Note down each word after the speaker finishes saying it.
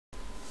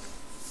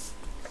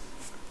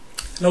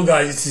Hello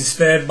guys, this is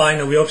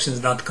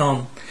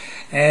FairBinaryOptions.com,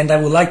 and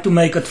I would like to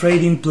make a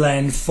trading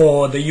plan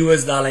for the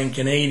US dollar and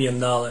Canadian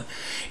dollar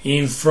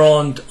in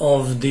front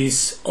of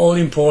this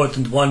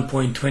all-important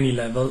 1.20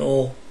 level,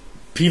 or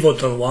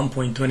pivotal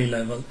 1.20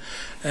 level,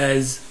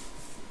 as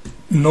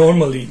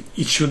normally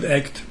it should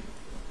act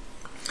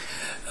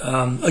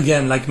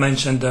again, like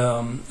mentioned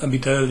a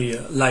bit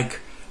earlier,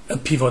 like a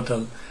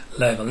pivotal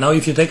level. Now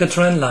if you take a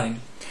trend line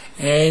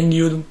and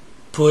you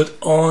put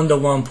on the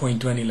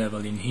 1.20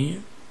 level in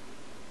here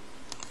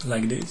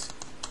like this,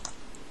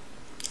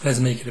 let's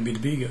make it a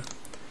bit bigger,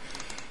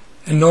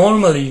 and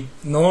normally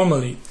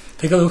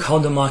take a look how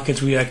the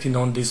market reacted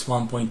on this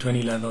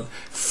 1.20 level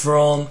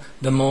from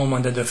the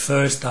moment that the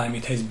first time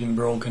it has been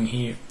broken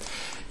here.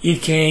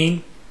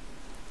 It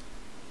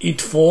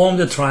formed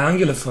a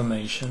triangular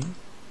formation.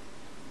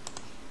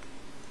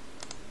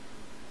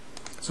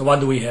 So what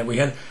do we have? We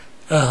had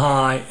a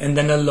high, and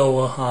then a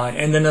lower high,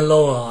 and then a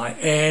lower high,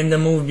 and the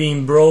move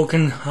being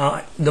broken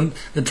high, the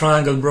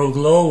triangle broke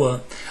lower,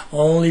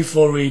 only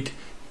for it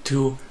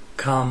to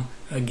come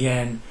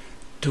again,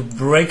 to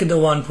break the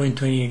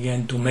 1.20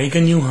 again, to make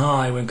a new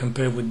high when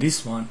compared with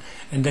this one,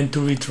 and then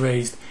to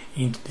retrace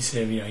into this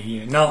area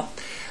here. Now,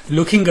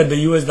 looking at the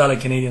US dollar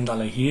Canadian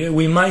dollar here,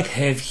 we might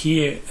have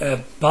here a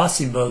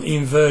possible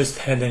inverse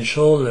head and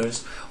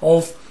shoulders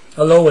of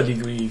a lower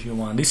degree if you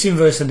want. This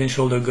inverse head and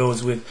shoulder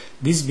goes with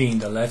this being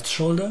the left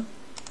shoulder,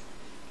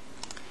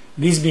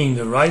 this being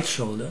the right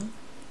shoulder,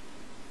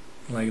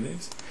 like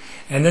this,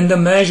 and then the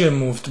measure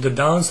move to the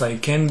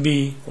downside can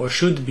be or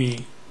should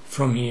be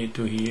from here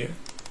to here.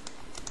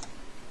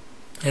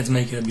 Let's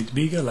make it a bit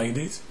bigger like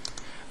this.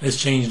 Let's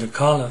change the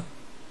color,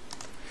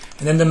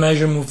 and then the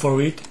measure move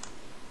for it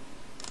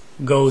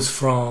goes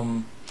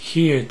from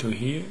here to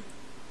here,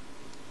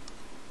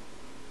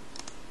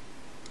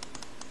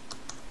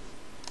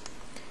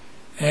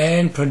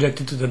 and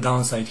projected to the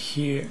downside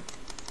here.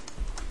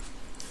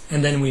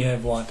 And then we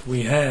have what?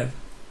 We have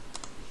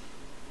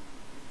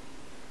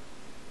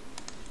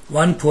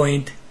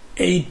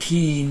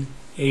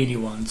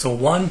 1.1881. So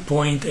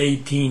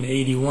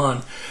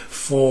 1.1881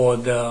 for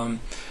the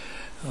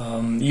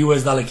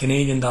US dollar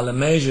Canadian dollar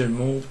measure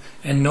move,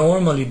 and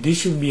normally this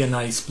should be a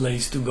nice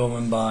place to go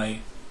and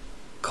buy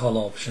call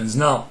options.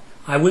 Now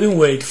I wouldn't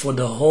wait for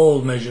the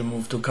whole measure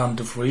move to come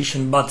to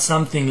fruition, but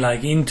something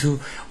like into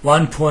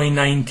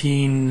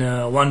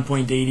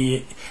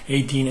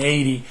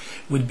 1.1880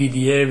 would be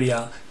the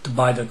area to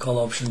buy the call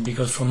option,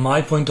 because from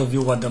my point of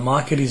view what the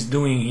market is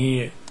doing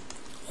here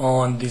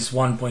on this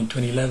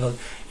 1.20 level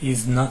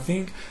is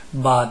nothing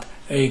but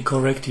a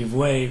corrective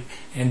wave,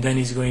 and then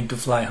it's going to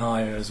fly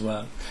higher as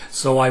well.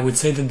 So I would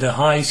say that the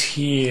highs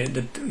here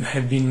that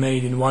have been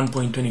made in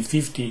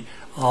 1.2050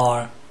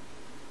 are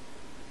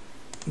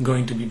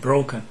going to be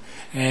broken,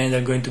 and they're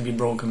going to be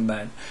broken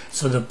bad.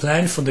 So the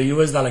plan for the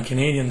US dollar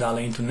Canadian dollar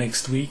into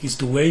next week is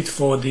to wait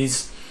for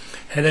this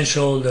head and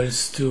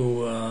shoulders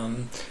to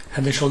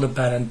head and shoulder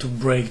pattern to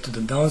break to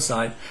the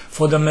downside,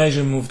 for the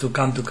measure move to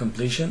come to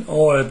completion,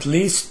 or at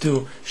least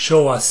to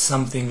show us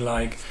something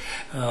like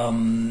a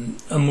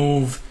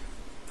move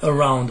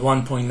around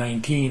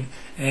 1.19,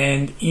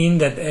 and in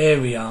that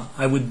area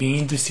I would be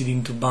interested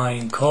into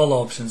buying call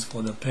options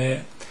for the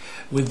pair,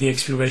 with the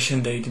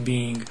expiration date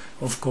being,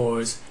 of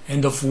course,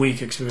 end of week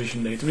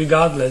expiration date,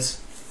 regardless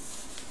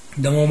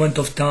the moment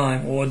of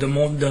time, or the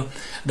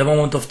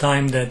moment of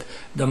time that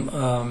the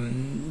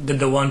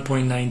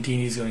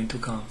 1.19 is going to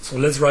come. So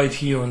let's write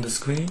here on the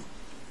screen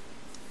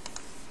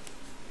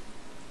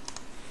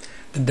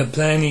that the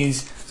plan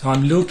is, so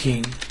I'm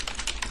looking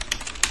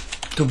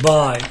to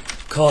buy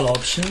call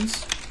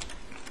options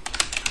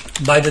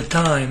by the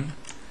time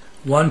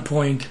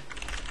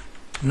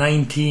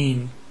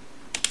 1.19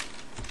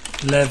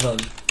 level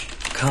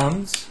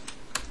comes,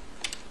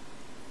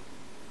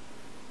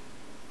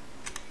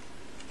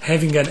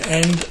 having an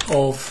end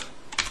of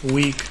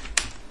week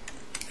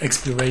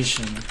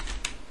expiration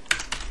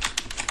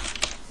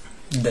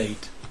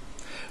date.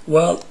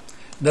 Well,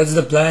 that's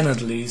the plan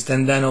at least,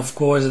 and then of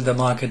course the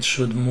market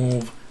should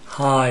move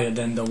higher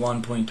than the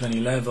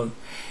 1.20 level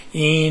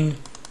in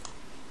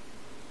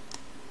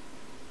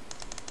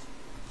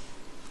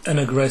an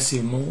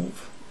aggressive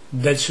move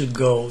that should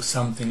go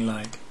something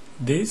like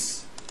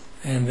this,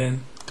 and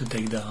then to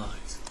take the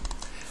highs.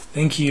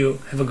 Thank you,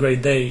 have a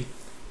great day,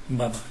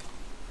 bye bye.